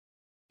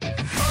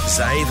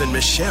Zave and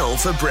Michelle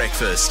for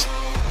breakfast.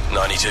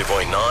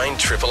 92.9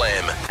 Triple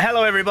M.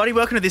 Hello, everybody.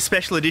 Welcome to this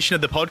special edition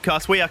of the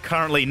podcast. We are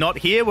currently not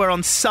here. We're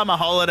on summer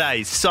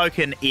holidays,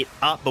 soaking it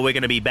up, but we're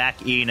going to be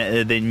back in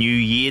the new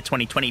year,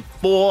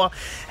 2024,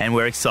 and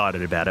we're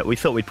excited about it. We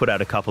thought we'd put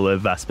out a couple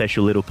of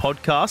special little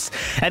podcasts,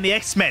 and the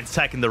X-Men's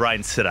taking the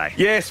reins today.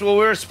 Yes, well,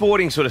 we're a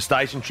sporting sort of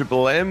station,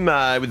 Triple M,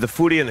 with the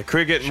footy and the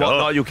cricket and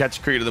whatnot. You'll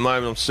catch cricket at the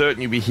moment. I'm certain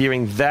you'll be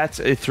hearing that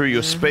through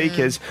your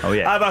speakers. Oh,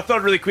 yeah. But I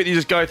thought really quickly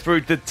just go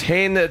through the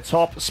 10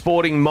 top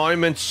sporting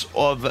moments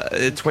of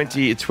 2023.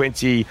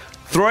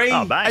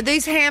 Oh, mate. Are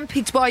these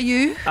handpicked by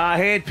you?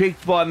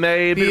 Handpicked by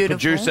me, a bit of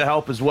producer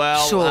help as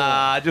well.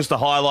 Sure. Just to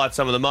highlight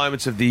some of the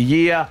moments of the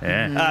year.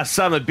 Yeah.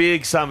 Some are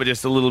big, some are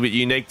just a little bit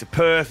unique to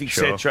Perth,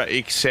 etc.,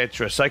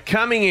 etc. So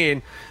coming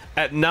in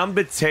at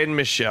number 10,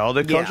 Michelle,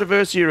 the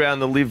controversy around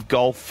the Live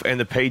Golf and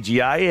the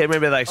PGA.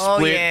 Remember they split?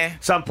 Oh, yeah.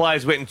 Some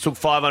players went and took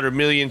 $500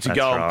 million to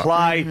go and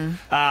play.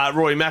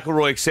 Rory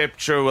McIlroy,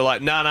 etc., were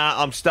like, no,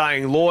 I'm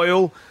staying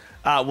loyal.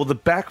 Well, the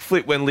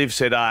backflip when Liv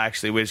said,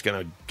 actually, we're just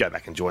going to go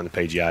back and join the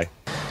PGA.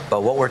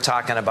 But what we're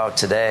talking about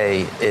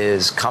today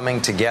is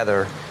coming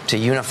together to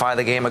unify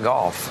the game of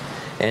golf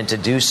and to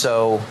do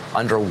so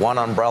under one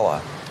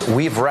umbrella.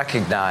 We've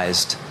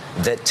recognized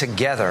that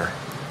together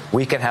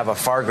we can have a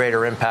far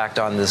greater impact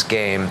on this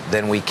game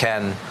than we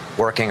can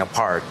working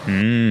apart.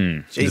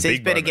 Jeez, these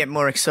better get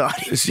more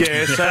excited.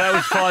 Yeah, so that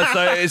was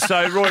fine.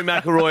 So Rory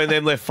McIlroy and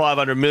them left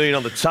 $500 million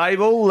on the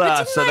table.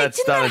 So that's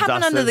didn't done that and happen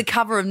dusted. under the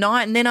cover of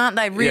night, and then aren't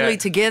they really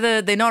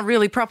together? They're not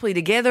really properly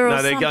together or No,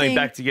 something? they're going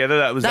back together.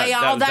 That was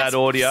that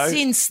audio.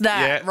 Since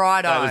that, Yeah,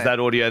 right? that was that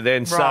audio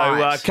then.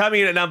 Right. So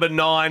coming in at number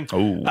 9,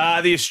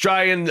 the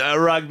Australian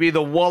rugby,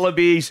 the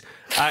Wallabies,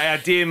 our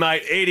dear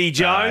mate Eddie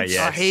Jones.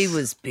 yes. Oh, he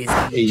was busy.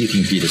 Easy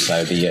thing for you to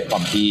say, but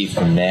I'm here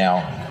from now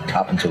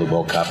up until the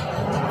World Cup.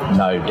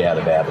 No doubt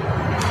about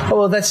it.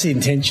 Well, that's the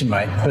intention,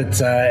 mate.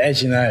 But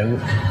as you know,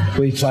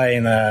 we play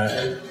in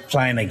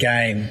a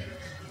game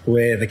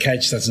where the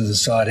coach doesn't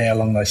decide how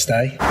long they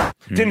stay.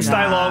 Didn't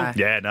stay long.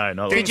 Yeah, no,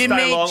 not Didn't you stay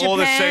meet long. Or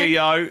the Japan?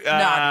 CEO. No,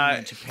 I didn't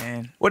meet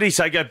Japan. What did he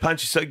say? Go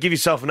punch yourself, give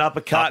yourself an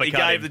uppercut. He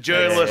Uppercut gave him. the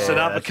journalists an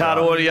Yeah, uppercut that's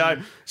right.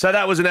 audio. So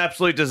that was an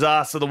absolute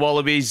disaster. The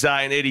Wallabies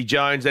and Eddie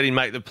Jones, they didn't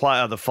make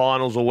the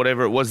finals or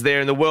whatever it was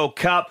there in the World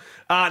Cup.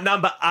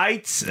 Number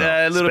 8,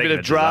 a little bit speaking of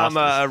of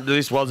drama.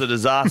 This was a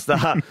disaster.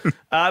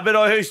 But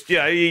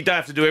you don't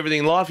have to do everything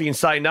in life. You can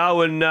say no,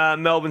 and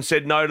Melbourne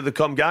said no to the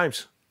Com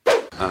Games.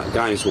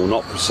 Games will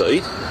not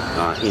proceed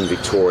in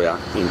Victoria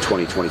in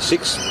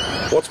 2026.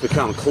 What's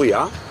become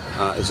clear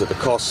is that the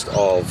cost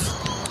of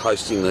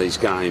hosting these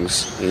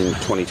games in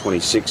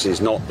 2026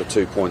 is not the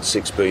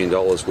 $2.6 billion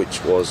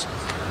which was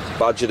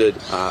budgeted.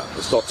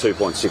 It's not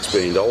 $2.6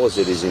 billion.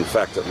 It is, in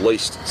fact, at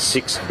least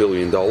 $6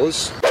 billion.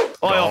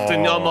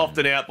 I'm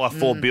often out by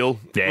 $4 billion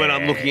when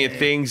I'm looking at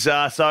things.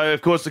 So,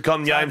 of course, the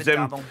Com Games then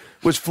double.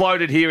 was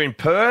floated here in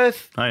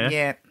Perth. Oh, yeah?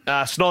 Yeah.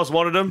 Snoz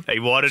wanted them. He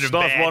wanted them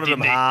Snoz bad, wanted them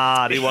didn't he?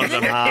 hard. He wanted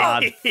them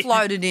hard.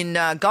 Floated in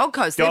Gold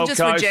Coast. They've Gold just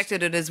Coast.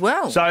 rejected it as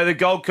well. So the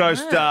Gold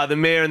Coast, the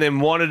mayor and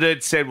them wanted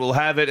it, said we'll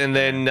have it, and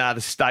then the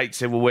state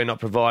said, well, we're not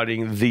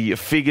providing the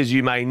figures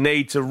you may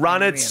need to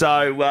run it.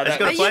 So It's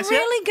got Are a you place yet?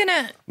 really going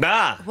to...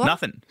 nah,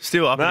 Nothing.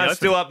 Still up in the nah, open. it's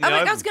still up in the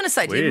I open. was going to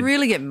say, do you Weird.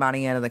 really get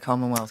money out of the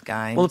Commonwealth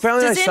Games? Well,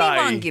 apparently Does they say-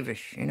 anyone give a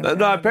shit?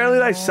 No, apparently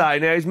they say,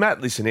 now is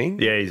Matt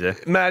listening? Yeah, he's there.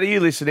 Matt, are you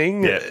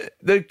listening? Yeah.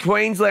 The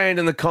Queensland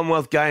and the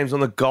Commonwealth Games on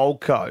the Gold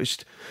Coast,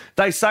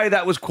 they say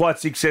that was quite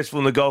successful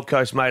and the Gold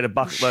Coast made a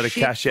bucketload of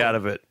cash out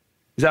of it.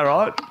 Is that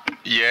right?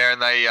 Yeah,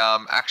 and they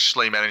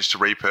actually managed to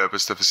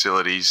repurpose the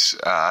facilities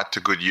to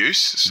good use,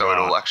 so it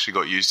all actually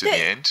got used in the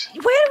end.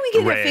 Where do we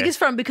get Rare. our figures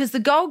from? Because the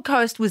Gold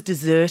Coast was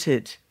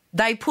deserted.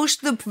 They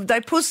pushed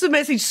the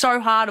message so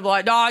hard of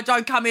like, no,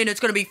 don't come in. It's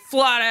going to be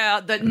flat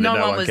out that no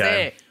one was came.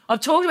 there. I've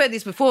talked about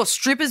this before.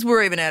 Strippers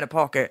were even out of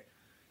pocket.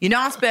 You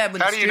know it's bad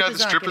when How the do you know the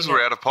strippers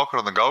were out of pocket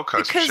on the Gold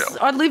Coast, Because Michelle?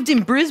 I lived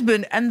in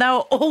Brisbane and they were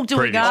all doing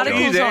Previous articles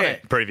job. Were you on there?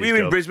 it. Previous Were you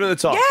in job. Brisbane at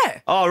the time? Yeah.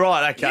 Oh,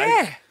 right,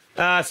 okay.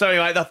 Yeah. So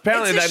anyway,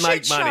 apparently It's a they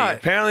make shit money. show.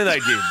 Apparently they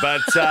did.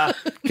 But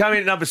coming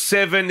in at number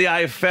 7, the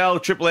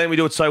AFL, Triple M, we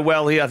do it so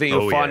well here. I think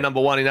you'll find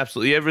number 1 in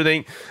absolutely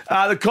everything.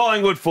 The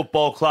Collingwood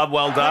Football Club,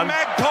 well done. The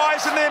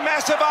Magpies and their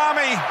massive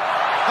army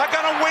are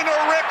going to win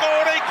a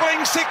record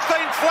equaling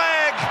 16th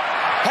flag.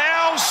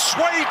 How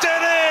sweet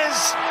it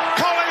is!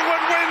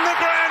 Collingwood win the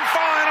grand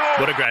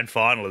final. What a grand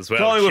final as well.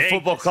 Collingwood Jeez.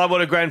 Football Club,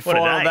 what a grand What a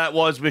final day. that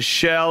was,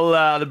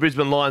 Michelle. The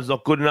Brisbane Lions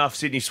not good enough.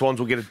 Sydney Swans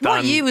will get it done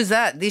What year was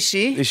that? This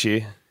year? this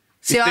year.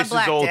 See, I This is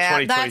blacked all out.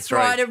 2023. That's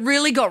right. It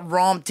really got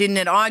romped, didn't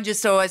it?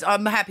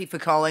 I'm happy for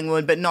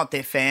Collingwood, but not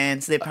their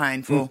fans. They're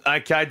painful.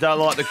 Okay, don't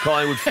like the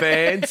Collingwood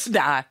fans.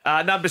 Nah.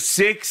 Number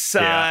 6,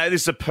 Yeah.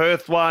 this is a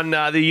Perth one.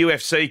 The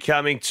UFC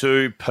coming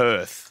to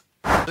Perth.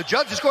 The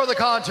judges score the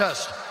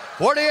contest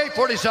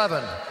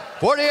 48-47,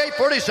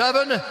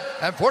 48-47,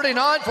 and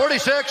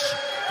 49-46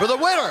 for the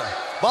winner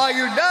by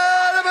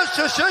unanimous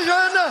decision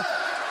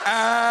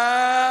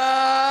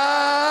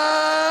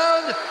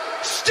and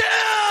still.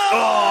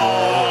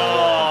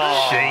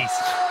 Jeez.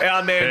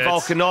 Our man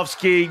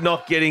Volkanovski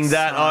not getting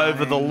that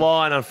over the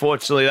line,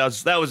 unfortunately.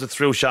 That was a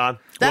thrill, Sean.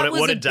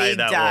 What a day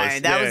that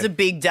was. That was a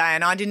big day,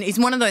 and I didn't. He's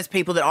one of those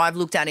people that I've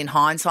looked at in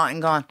hindsight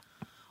and gone,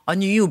 I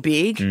knew you were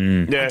big.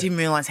 Yeah. I didn't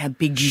realise how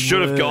big you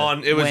Should were. have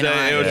gone. It was an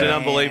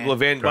unbelievable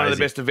event. One of the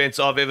best events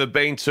I've ever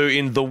been to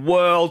in the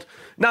world.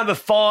 Number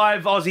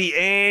 5, Aussie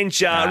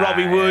Ange.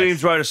 Robbie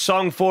Williams wrote a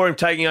song for him,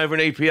 taking over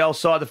an EPL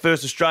side, the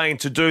first Australian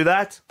to do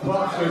that.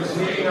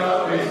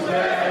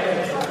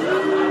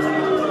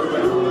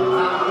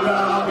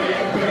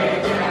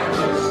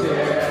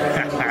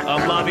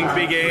 I'm loving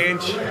Big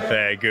Ange.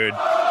 Very good.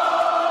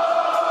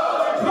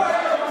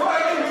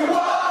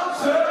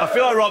 I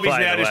feel like Robbie's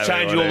now just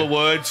changing all the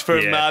words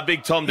from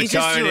Big Tom to He's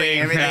just doing Koenig,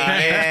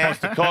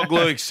 everything,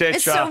 Postecoglou, etc.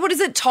 It's, what is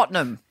it,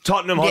 Tottenham?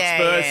 Tottenham Hotspur.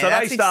 Yeah, so they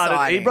that's started.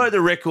 exciting. He broke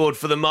the record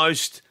for the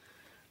most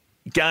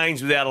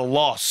games without a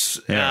loss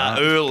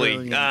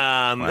early,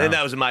 and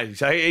that was amazing.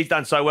 So he's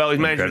done so well. He's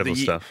manager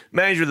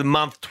of the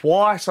month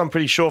twice, I'm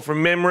pretty sure,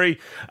 from memory.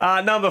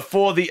 Number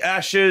 4, the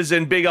Ashes,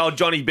 and big old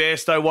Johnny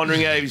Bairstow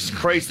wandering out of his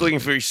crease looking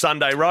for his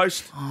Sunday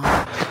roast.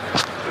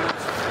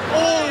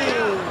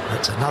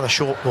 That's another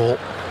short ball.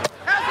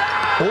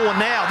 Oh,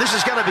 now this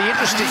is going to be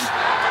interesting.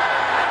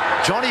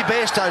 Johnny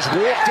Bairstow's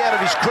walked out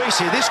of his crease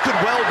here. This could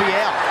well be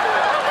out.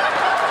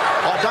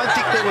 I don't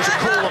think there was a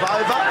call of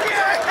over.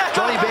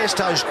 Johnny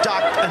Bairstow's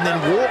ducked and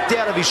then walked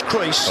out of his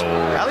crease.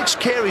 Alex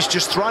Carey's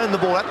just thrown the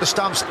ball at the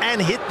stumps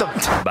and hit them.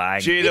 Bang.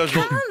 Gee,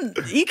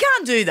 You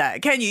can't do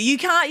that, can you? You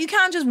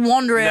can't just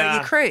wander out of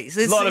your crease.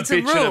 It's a lot of it's a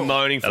bitching rule. and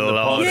moaning from the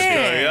pod.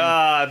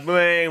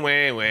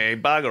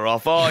 Bugger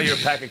off. Oh, you're a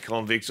pack of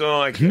convicts.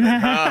 Oh,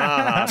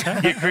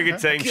 your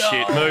cricket team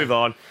shit. Move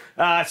on.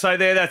 So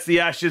that's the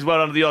Ashes. Well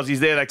done to the Aussies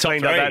there. They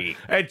cleaned up that.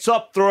 And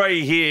top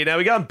 3 here. Now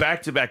we're going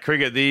back-to-back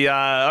cricket. The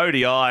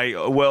ODI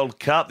World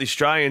Cup, the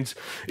Australians.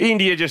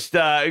 India just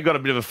got a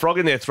bit of a frog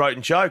in their throat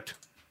and choked.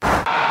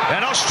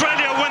 And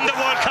Australia win the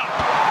World Cup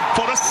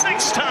for the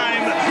 6th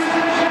time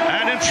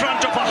and in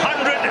front of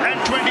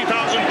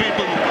 120,000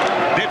 people.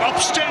 They've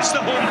upstaged the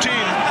home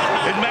team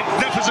in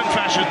magnificent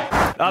fashion.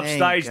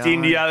 Upstaged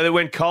India.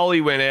 When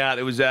Kohli went out,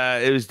 it was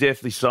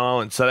definitely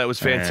silent. So that was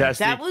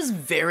fantastic. That was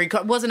very,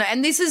 wasn't it?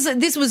 And this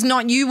was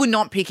not. You were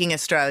not picking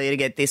Australia to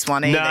get this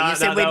one either. You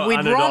said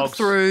we'd romp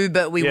through,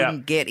 but we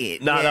wouldn't get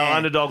it. No, they were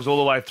underdogs all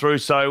the way through.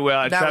 So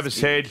Travis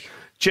Head.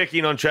 Check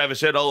in on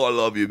Travis Head. Oh, I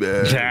love you,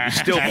 man. You're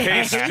still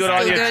pissed. Good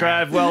on you,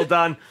 Trav. Well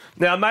done.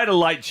 Now, I made a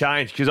late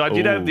change because I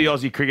did have the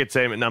Aussie cricket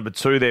team at number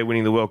 2 there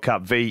winning the World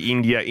Cup v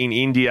India in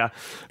India.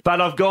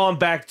 But I've gone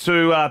back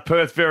to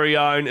Perth's very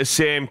own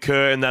Sam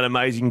Kerr and that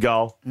amazing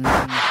goal. A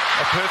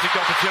perfect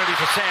opportunity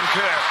for Sam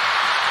Kerr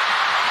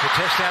to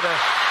test out a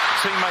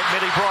teammate,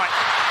 Matty Bright.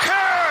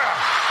 Kerr!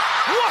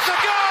 What a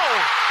goal!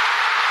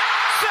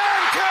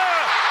 Sam Kerr!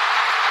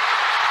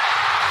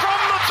 From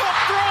the top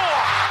drawer!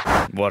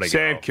 What a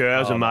Sam goal. Kerr, that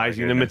was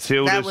amazing. The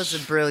Matildas. That was a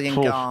brilliant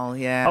goal,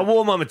 yeah. I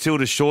wore my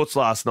Matilda shorts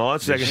last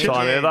night, second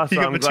time ever.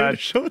 So I'm glad.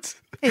 Shorts?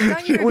 Yeah,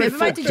 don't you remember,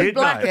 mate? Did you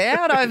black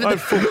out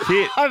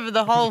over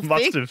the whole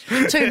thing?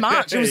 Too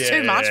much. It was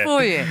too much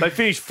for you. They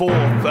finished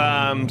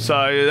 4th,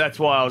 so that's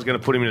why I was going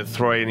to put him in at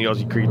 3, and the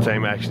Aussie cricket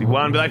team actually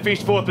won. But they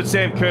finished 4th, but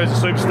Sam Kerr's a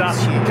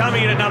superstar.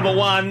 Coming in at number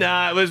 1,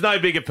 there's no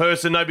bigger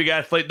person, no bigger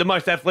athlete, the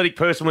most athletic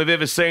person we've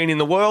ever seen in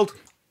the world.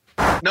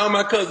 No,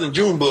 my cousin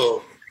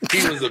Junebug.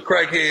 He was a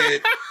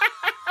crackhead.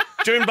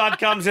 Junebug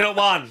comes in at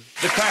 1,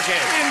 the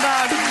crackhead.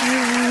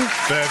 Junebug.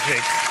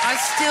 Perfect.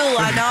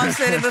 I know I've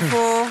said it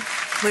before.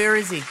 Where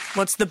is he?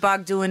 What's the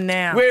bug doing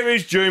now? Where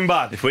is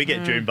Junebug? If we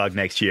get Junebug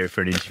next year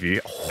for an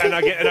interview, and I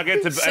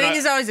get to seeing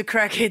as though he's a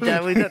crackhead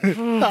though, we got,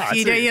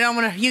 you don't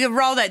want to. You can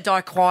roll that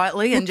die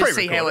quietly and just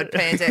see how it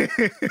pans out.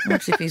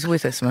 Let's see if he's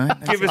with us, mate.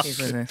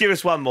 Give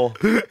us one more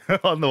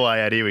on the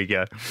way out. Here we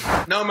go.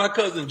 No, my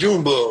cousin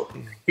Junebug.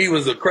 He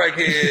was a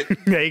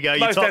crackhead. There you go.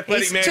 Most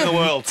athletic man in the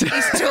world.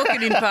 He's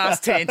talking in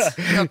past tense.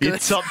 Your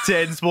top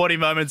 10 sporting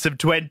moments of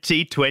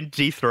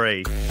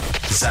 2023.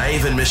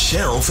 Zave and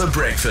Michelle for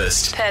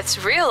breakfast.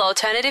 Perth's real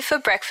alternative for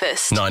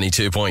breakfast.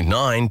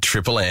 92.9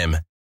 Triple M.